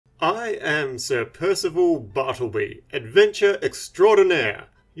I am Sir Percival Bartleby, adventure extraordinaire.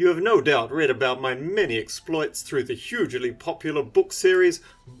 You have no doubt read about my many exploits through the hugely popular book series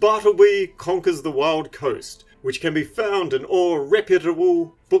Bartleby Conquers the Wild Coast, which can be found in all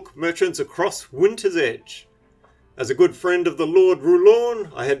reputable book merchants across Winter's Edge. As a good friend of the Lord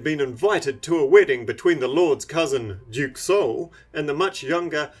Roullon, I had been invited to a wedding between the Lord's cousin, Duke Sol, and the much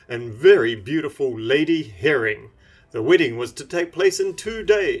younger and very beautiful Lady Herring. The wedding was to take place in 2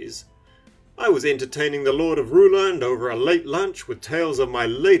 days. I was entertaining the Lord of Roullon over a late lunch with tales of my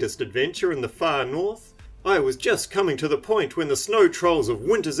latest adventure in the far north. I was just coming to the point when the snow trolls of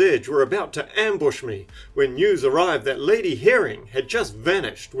Winter's Edge were about to ambush me, when news arrived that Lady Herring had just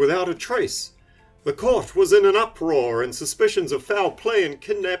vanished without a trace. The court was in an uproar, and suspicions of foul play and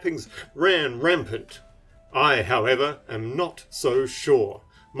kidnappings ran rampant. I, however, am not so sure.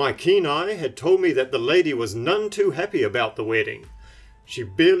 My keen eye had told me that the lady was none too happy about the wedding. She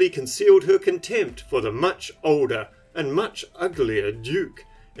barely concealed her contempt for the much older and much uglier Duke,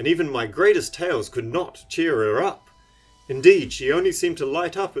 and even my greatest tales could not cheer her up. Indeed, she only seemed to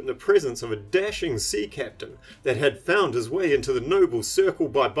light up in the presence of a dashing sea captain that had found his way into the noble circle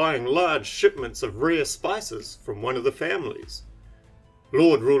by buying large shipments of rare spices from one of the families.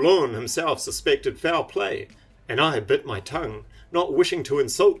 Lord Roullon himself suspected foul play, and I bit my tongue, not wishing to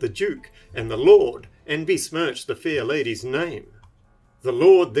insult the Duke and the Lord and besmirch the fair lady's name. The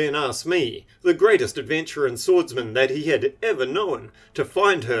Lord then asked me, the greatest adventurer and swordsman that he had ever known, to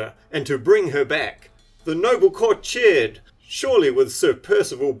find her and to bring her back. The noble court cheered. Surely with Sir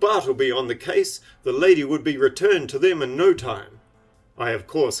Percival Bartleby on the case, the lady would be returned to them in no time. I of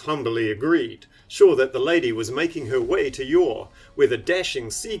course humbly agreed, sure that the lady was making her way to Yore, where the dashing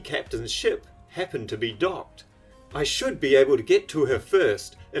sea captain's ship happened to be docked. I should be able to get to her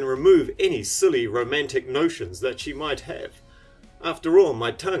first and remove any silly romantic notions that she might have. After all,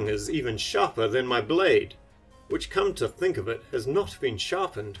 my tongue is even sharper than my blade, which, come to think of it, has not been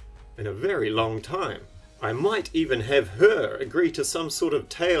sharpened in a very long time. I might even have her agree to some sort of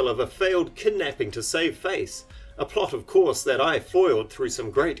tale of a failed kidnapping to save face, a plot of course that I foiled through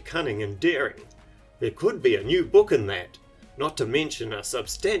some great cunning and daring. There could be a new book in that, not to mention a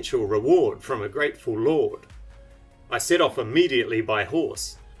substantial reward from a grateful lord. I set off immediately by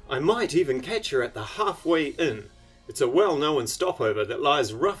horse. I might even catch her at the halfway inn. It's a well-known stopover that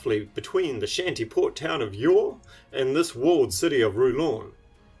lies roughly between the shanty port town of Yore and this walled city of Roullon.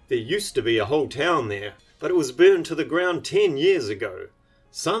 There used to be a whole town there, but it was burned to the ground 10 years ago.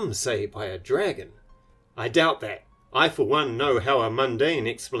 Some say by a dragon. I doubt that. I for one know how a mundane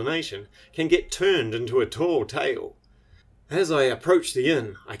explanation can get turned into a tall tale. As I approach the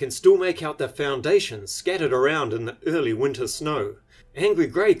inn, I can still make out the foundations scattered around in the early winter snow. Angry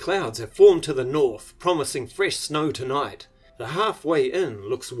grey clouds have formed to the north, promising fresh snow tonight. The halfway inn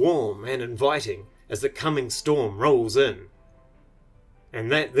looks warm and inviting as the coming storm rolls in. And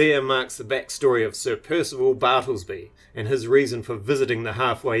that there marks the backstory of Sir Percival Bartleby and his reason for visiting the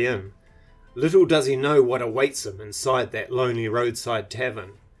halfway inn. Little does he know what awaits him inside that lonely roadside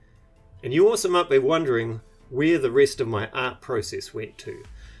tavern. And you also might be wondering where the rest of my art process went to.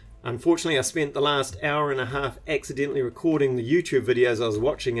 Unfortunately, I spent the last hour and a half accidentally recording the YouTube videos I was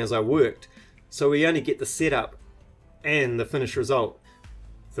watching as I worked, so we only get the setup and the finished result.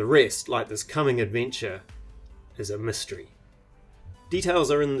 The rest, like this coming adventure, is a mystery. Details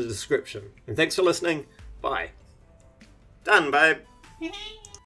are in the description, and thanks for listening. Bye. Done, babe.